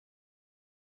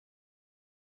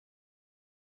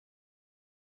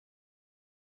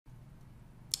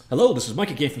Hello, this is Mike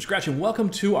at Gamefromscratch, and welcome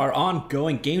to our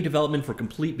ongoing game development for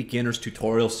complete beginners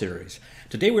tutorial series.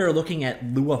 Today we are looking at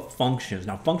Lua functions.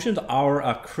 Now, functions are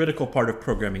a critical part of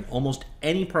programming. Almost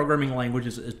any programming language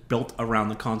is built around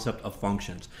the concept of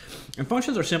functions. And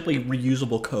functions are simply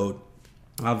reusable code.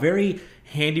 A very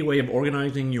handy way of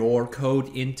organizing your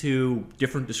code into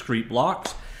different discrete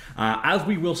blocks, as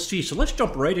we will see. So let's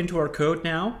jump right into our code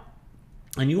now,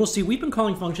 and you will see we've been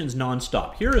calling functions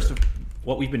nonstop. Here is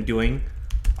what we've been doing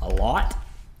a lot.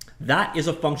 That is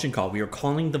a function call. We are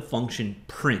calling the function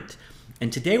print.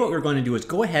 And today what we're going to do is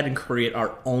go ahead and create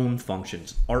our own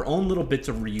functions, our own little bits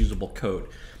of reusable code.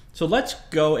 So let's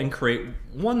go and create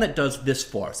one that does this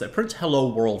for us, that prints hello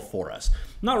world for us.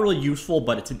 Not really useful,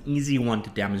 but it's an easy one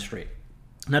to demonstrate.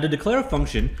 Now, to declare a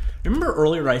function, remember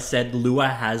earlier I said Lua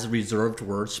has reserved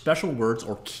words, special words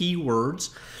or keywords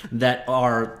that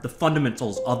are the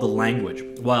fundamentals of the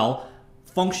language. Well,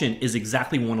 function is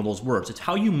exactly one of those words. It's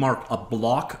how you mark a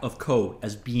block of code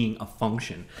as being a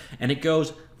function. And it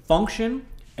goes function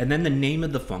and then the name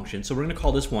of the function. So we're going to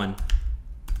call this one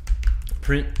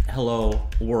print hello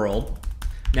world.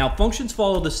 Now, functions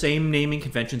follow the same naming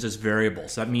conventions as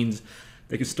variables. That means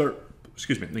they can start,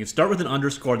 they can start with an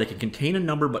underscore, they can contain a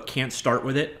number but can't start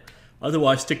with it.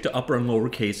 Otherwise, stick to upper and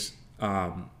lowercase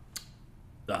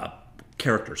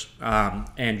characters,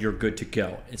 and you're good to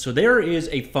go. And so there is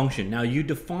a function. Now you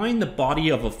define the body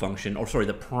of a function, or sorry,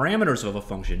 the parameters of a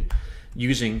function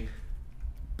using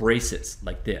braces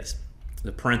like this,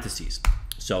 the parentheses.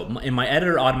 So in my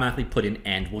editor automatically put in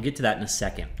end. We'll get to that in a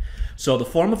second. So the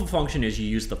form of a function is you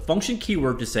use the function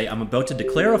keyword to say I'm about to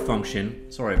declare a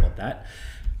function. Sorry about that.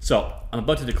 So I'm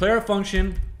about to declare a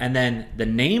function, and then the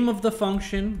name of the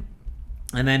function,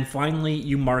 and then finally,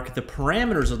 you mark the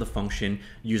parameters of the function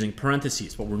using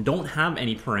parentheses, but we don't have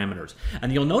any parameters.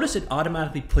 And you'll notice it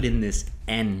automatically put in this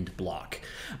end block.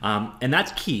 And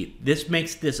that's key. This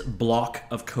makes this block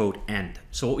of code end.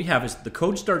 So what we have is the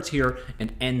code starts here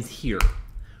and ends here.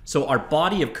 So our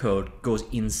body of code goes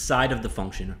inside of the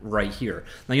function right here.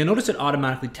 Now you'll notice it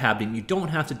automatically tabbed in. You don't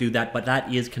have to do that, but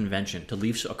that is convention, to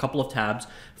leave a couple of tabs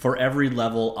for every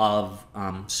level of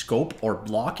scope or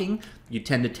blocking. You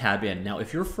tend to tab in. Now,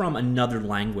 if you're from another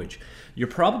language, you're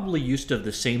probably used to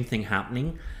the same thing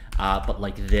happening, but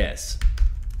like this,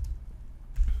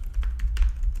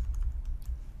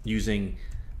 using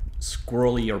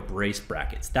squirrely or brace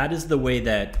brackets. That is the way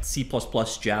that C++,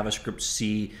 JavaScript,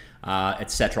 C,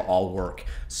 etc. all work.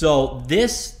 So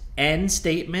this end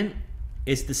statement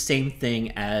is the same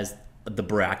thing as the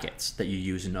brackets that you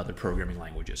use in other programming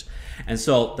languages. And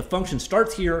so the function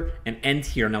starts here and ends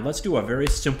here. Now let's do a very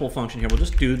simple function here. We'll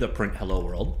just do the print hello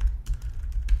world.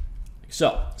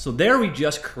 So there we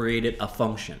just created a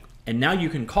function. And now you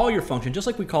can call your function just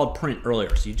like we called print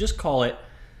earlier. So you just call it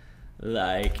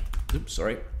like, oops,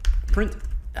 sorry, print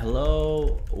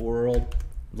hello world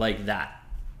like that.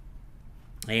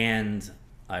 And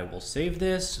I will save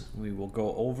this. We will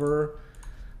go over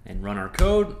and run our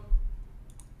code.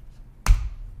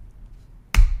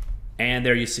 And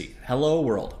there you see, hello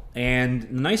world. And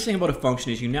the nice thing about a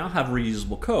function is you now have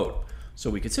reusable code. So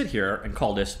we could sit here and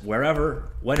call this wherever,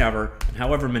 whenever, and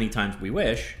however many times we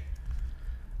wish,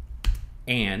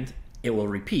 and it will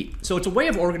repeat. So it's a way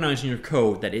of organizing your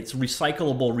code that it's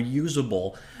recyclable,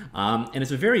 reusable, and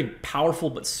it's a very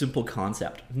powerful but simple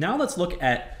concept. Now let's look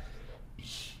at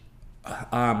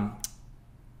a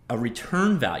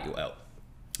return value out.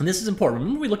 And this is important.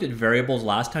 Remember we looked at variables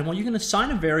last time? Well, you can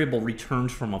assign a variable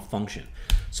returns from a function.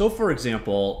 So for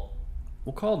example,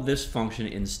 we'll call this function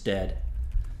instead.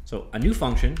 So a new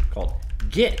function called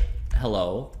get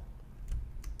hello,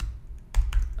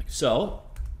 like so.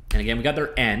 And again, we got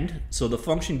their end. So the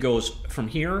function goes from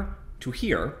here to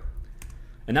here.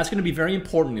 And that's going to be very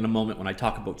important in a moment when I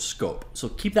talk about scope. So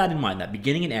keep that in mind, that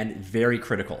beginning and end, very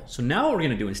critical. So now what we're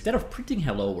going to do, instead of printing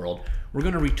hello world, we're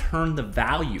going to return the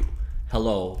value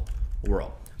hello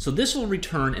world. So this will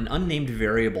return an unnamed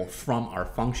variable from our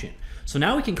function. So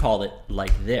now we can call it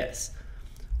like this.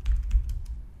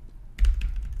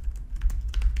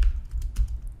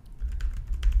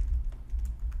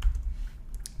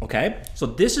 Okay, so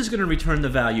this is going to return the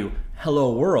value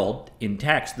hello world in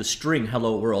text, the string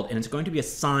hello world, and it's going to be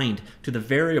assigned to the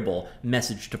variable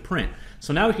message to print.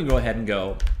 So now we can go ahead and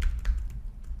go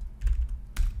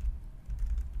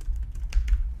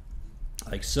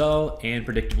like so, and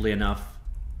predictably enough,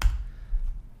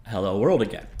 hello world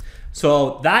again.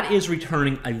 So that is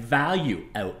returning a value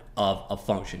out of a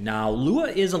function. Now, Lua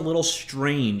is a little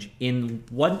strange in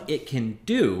what it can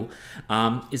do,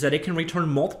 is that it can return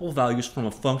multiple values from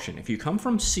a function. If you come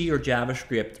from C or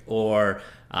JavaScript or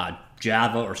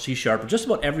Java or C# or just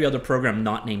about every other program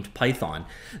not named Python,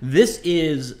 this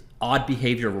is odd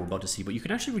behavior we're about to see, but you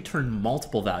can actually return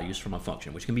multiple values from a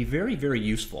function, which can be very, very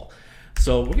useful.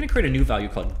 So we're going to create a new value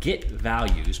called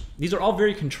getValues. These are all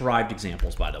very contrived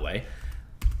examples, by the way.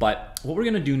 But what we're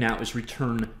going to do now is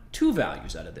return two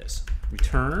values out of this.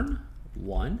 Return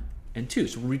 1 and 2.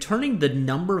 So we're returning the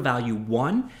number value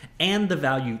 1 and the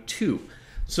value 2.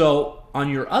 So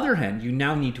on your other hand, you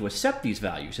now need to accept these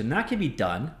values, and that can be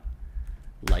done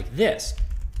like this.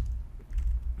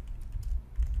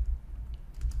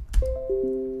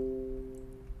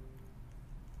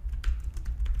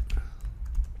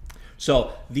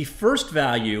 So the first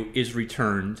value is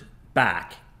returned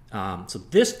back. So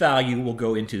this value will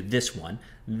go into this one.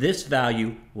 This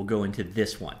value will go into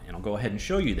this one. And I'll go ahead and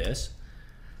show you this.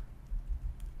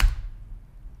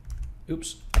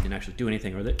 Oops, I didn't actually do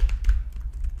anything with it.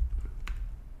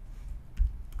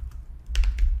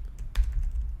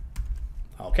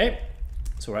 Okay,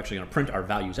 so we're actually going to print our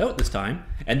values out this time.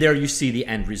 And there you see the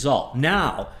end result.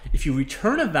 Now, if you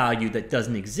return a value that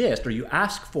doesn't exist, or you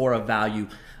ask for a value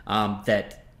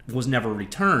that was never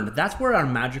returned, that's where our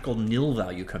magical nil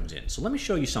value comes in. So let me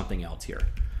show you something else here.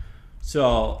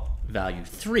 So value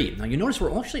 3. Now you notice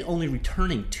we're actually only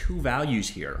returning two values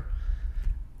here.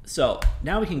 So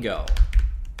now we can go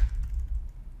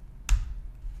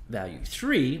value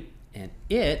 3, and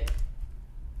it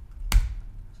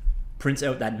prints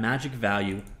out that magic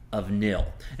value of nil.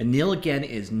 And nil again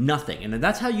is nothing. And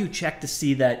that's how you check to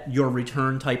see that your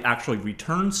return type actually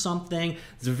returns something.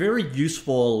 It's a very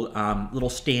useful little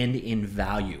stand-in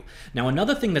value. Now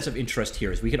another thing that's of interest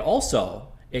here is we could also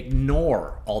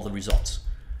ignore all the results.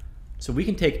 So we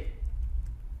can take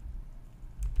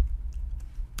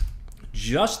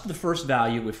just the first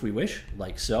value if we wish,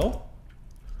 like so.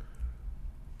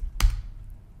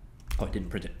 Oh, I didn't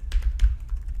print it.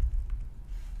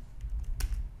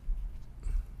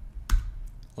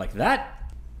 Like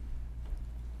that.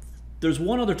 There's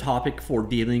one other topic for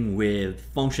dealing with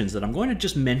functions that I'm going to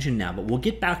just mention now, but we'll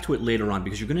get back to it later on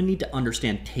because you're going to need to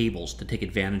understand tables to take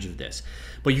advantage of this.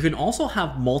 But you can also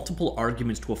have multiple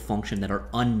arguments to a function that are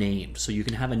unnamed. So you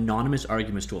can have anonymous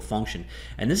arguments to a function.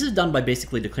 And this is done by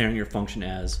basically declaring your function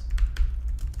as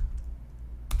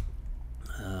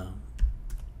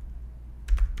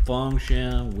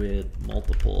function with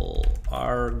multiple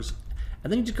args.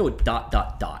 And then you just go with ...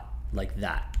 like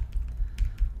that.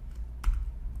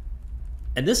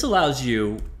 And this allows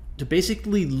you to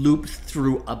basically loop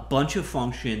through a bunch of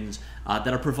functions that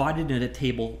are provided in a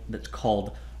table that's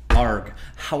called arg.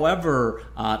 However,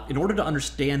 in order to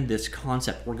understand this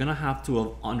concept, we're going to have to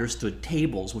have understood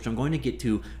tables, which I'm going to get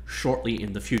to shortly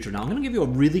in the future. Now, I'm going to give you a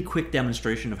really quick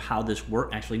demonstration of how this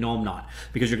works. Actually, no, I'm not,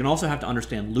 because you're going to also have to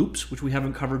understand loops, which we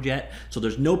haven't covered yet. So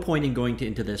there's no point in going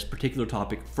into this particular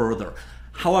topic further.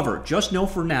 However, just know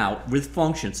for now, with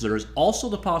functions, there is also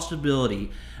the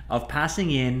possibility of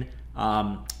passing in ...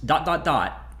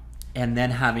 and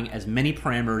then having as many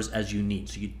parameters as you need.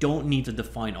 So you don't need to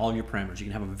define all your parameters. You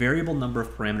can have a variable number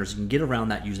of parameters. You can get around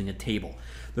that using a table.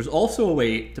 There's also a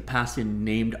way to pass in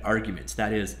named arguments.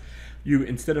 That is, you,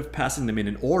 instead of passing them in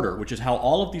an order, which is how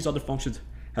all of these other functions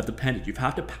have depended, you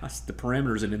have to pass the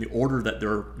parameters in the order that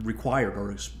they're required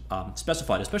or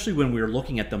specified, especially when we're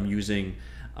looking at them using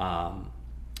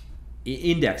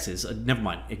indexes. Never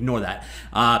mind, ignore that.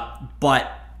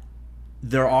 But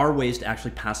there are ways to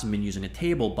actually pass them in using a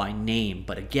table by name.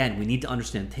 But again, we need to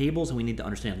understand tables and we need to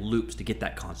understand loops to get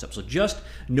that concept. So just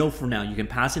know for now, you can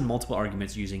pass in multiple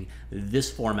arguments using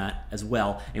this format as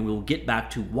well. And we will get back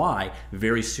to why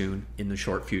very soon in the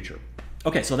short future.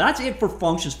 Okay, so that's it for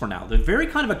functions for now. They're very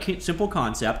kind of a simple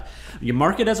concept. You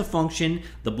mark it as a function.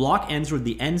 The block ends with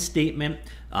the end statement.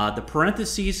 The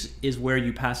parentheses is where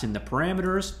you pass in the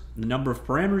parameters. The number of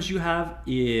parameters you have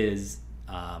is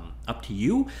up to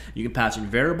you. You can pass in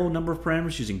variable number of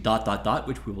parameters using ...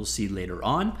 which we will see later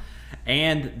on.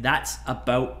 And that's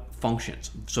about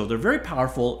functions. So they're very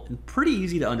powerful and pretty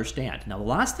easy to understand. Now, the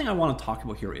last thing I want to talk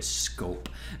about here is scope.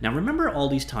 Now, remember all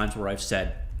these times where I've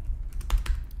said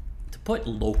to put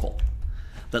local.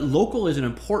 That local is an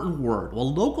important word.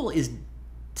 Well, local is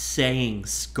saying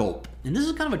scope. And this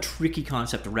is kind of a tricky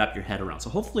concept to wrap your head around. So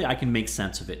hopefully I can make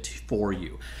sense of it for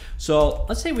you. So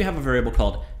let's say we have a variable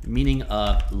called meaning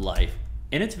of life,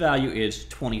 and its value is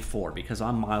 24 because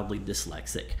I'm mildly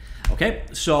dyslexic. Okay,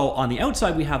 so on the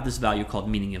outside we have this value called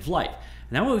meaning of life.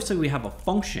 Now we say we have a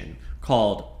function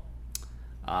called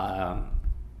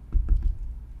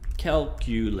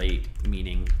calculate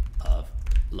meaning of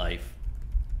life.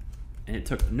 And it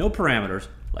took no parameters,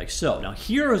 like so. Now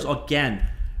here is, again,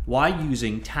 why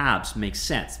using tabs makes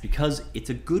sense, because it's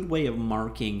a good way of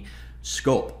marking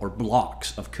scope or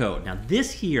blocks of code. Now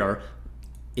this here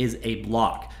is a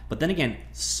block, but then again,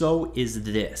 so is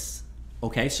this.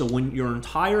 Okay, so when your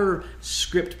entire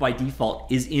script by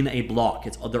default is in a block,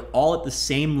 they're all at the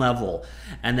same level,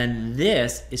 and then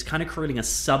this is kind of creating a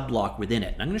sub block within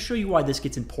it. And I'm going to show you why this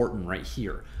gets important right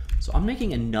here. So I'm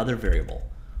making another variable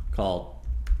called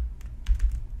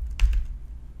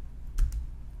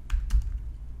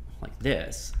like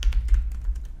this.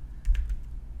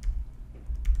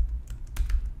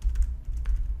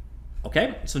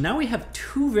 Okay, so now we have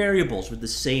two variables with the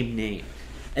same name.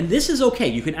 And this is okay,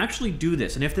 you can actually do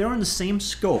this. And if they're in the same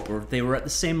scope, or if they were at the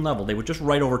same level, they would just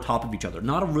write over top of each other.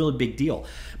 Not a really big deal.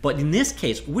 But in this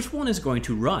case, which one is going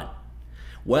to run?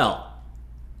 Well,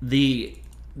 the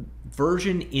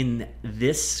version in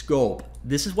this scope,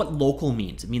 this is what local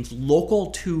means. It means local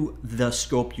to the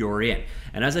scope you're in.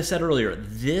 And as I said earlier,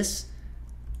 this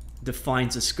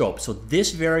defines a scope. So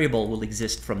this variable will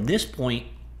exist from this point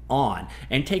on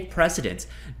and take precedence.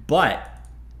 But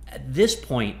at this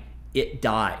point, it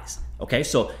dies. Okay,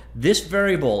 so this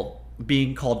variable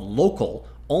being called local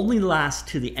only lasts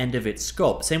to the end of its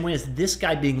scope. Same way as this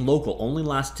guy being local only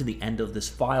lasts to the end of this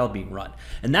file being run.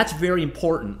 And that's very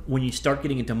important when you start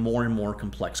getting into more and more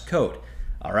complex code.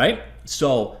 All right,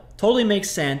 so totally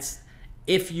makes sense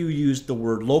if you use the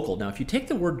word local. Now, if you take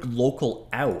the word local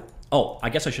out, oh, I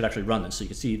guess I should actually run this so you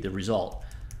can see the result.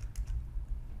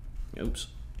 Oops.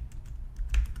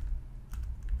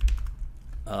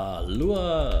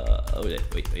 Lua, oh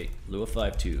wait, Lua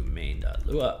 5.2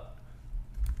 main.lua.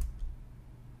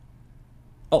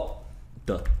 Oh,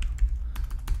 duh.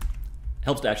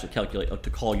 Helps to actually calculate, to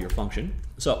call your function.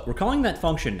 So we're calling that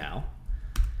function now,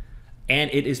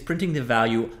 and it is printing the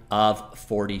value of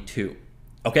 42.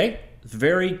 Okay, it's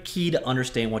very key to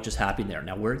understand what just happened there.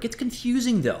 Now where it gets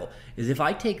confusing though, is if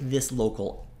I take this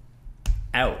local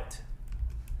out,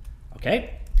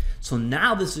 okay? So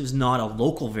now this is not a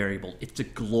local variable, it's a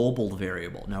global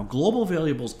variable. Now global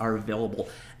variables are available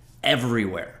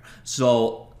everywhere.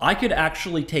 So I could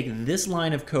actually take this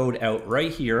line of code out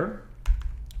right here,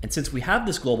 and since we have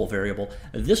this global variable,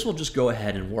 this will just go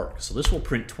ahead and work. So this will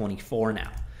print 24 now,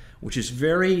 which is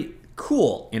very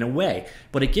cool in a way,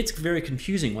 but it gets very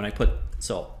confusing when I put,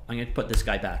 so I'm gonna put this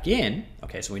guy back in.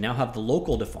 Okay, so we now have the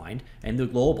local defined and the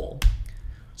global.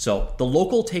 So the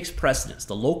local takes precedence.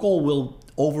 The local will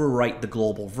overwrite the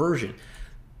global version.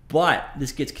 But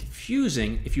this gets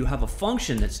confusing if you have a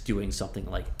function that's doing something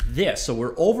like this. So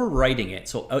we're overwriting it.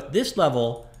 So at this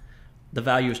level, the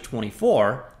value is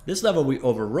 24. This level, we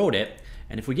overwrote it.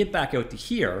 And if we get back out to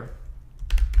here,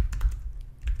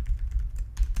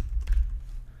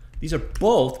 these are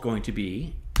both going to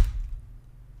be,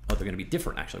 oh, they're going to be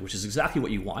different actually, which is exactly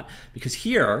what you want. Because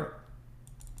here,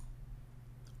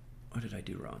 what did I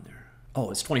do wrong there? Oh,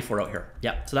 it's 24 out here.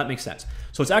 Yeah, so that makes sense.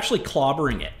 So it's actually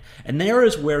clobbering it. And there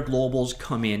is where globals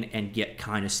come in and get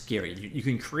kind of scary. You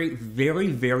can create very,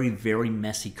 very, very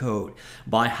messy code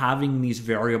by having these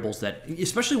variables that,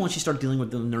 especially once you start dealing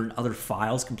with them, they're in other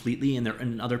files completely and they're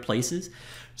in other places.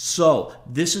 So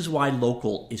this is why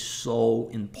local is so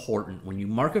important. When you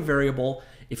mark a variable,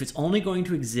 if it's only going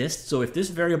to exist, so if this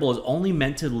variable is only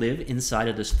meant to live inside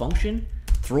of this function,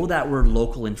 throw that word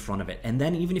local in front of it. And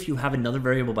then even if you have another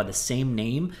variable by the same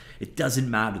name, it doesn't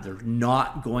matter. They're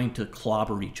not going to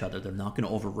clobber each other. They're not going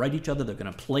to overwrite each other. They're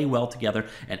going to play well together,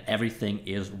 and everything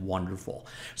is wonderful.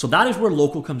 So that is where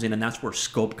local comes in, and that's where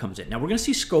scope comes in. Now we're going to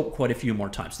see scope quite a few more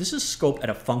times. This is scope at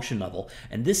a function level,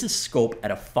 and this is scope at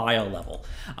a file level.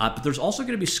 But there's also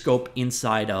going to be scope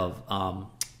inside of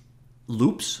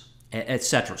loops,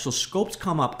 etc. So scopes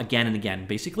come up again and again.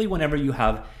 Basically, whenever you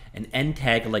have an end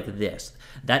tag like this,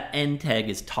 that end tag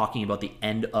is talking about the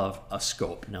end of a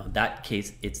scope. Now in that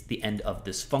case, it's the end of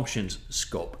this function's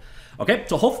scope. Okay,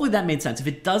 so hopefully that made sense. If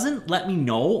it doesn't, let me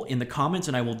know in the comments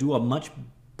and I will do a much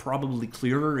probably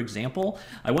clearer example.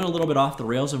 I went a little bit off the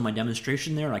rails of my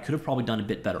demonstration there, and I could have probably done a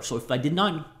bit better. So if I did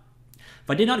not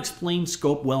explain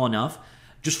scope well enough,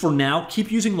 just for now,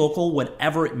 keep using local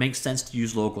whenever it makes sense to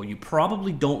use local. You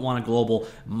probably don't want a global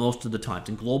most of the times,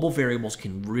 and global variables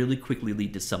can really quickly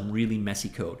lead to some really messy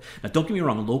code. Now, don't get me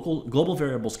wrong, global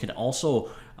variables can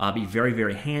also be very,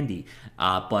 very handy,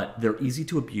 but they're easy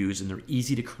to abuse and they're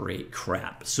easy to create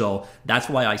crap. So that's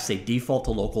why I say default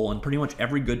to local, and pretty much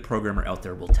every good programmer out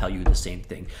there will tell you the same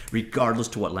thing, regardless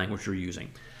to what language you're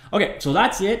using. Okay, so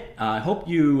that's it. I hope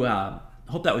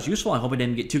that was useful. I hope it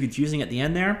didn't get too confusing at the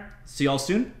end there. See y'all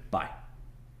soon. Bye.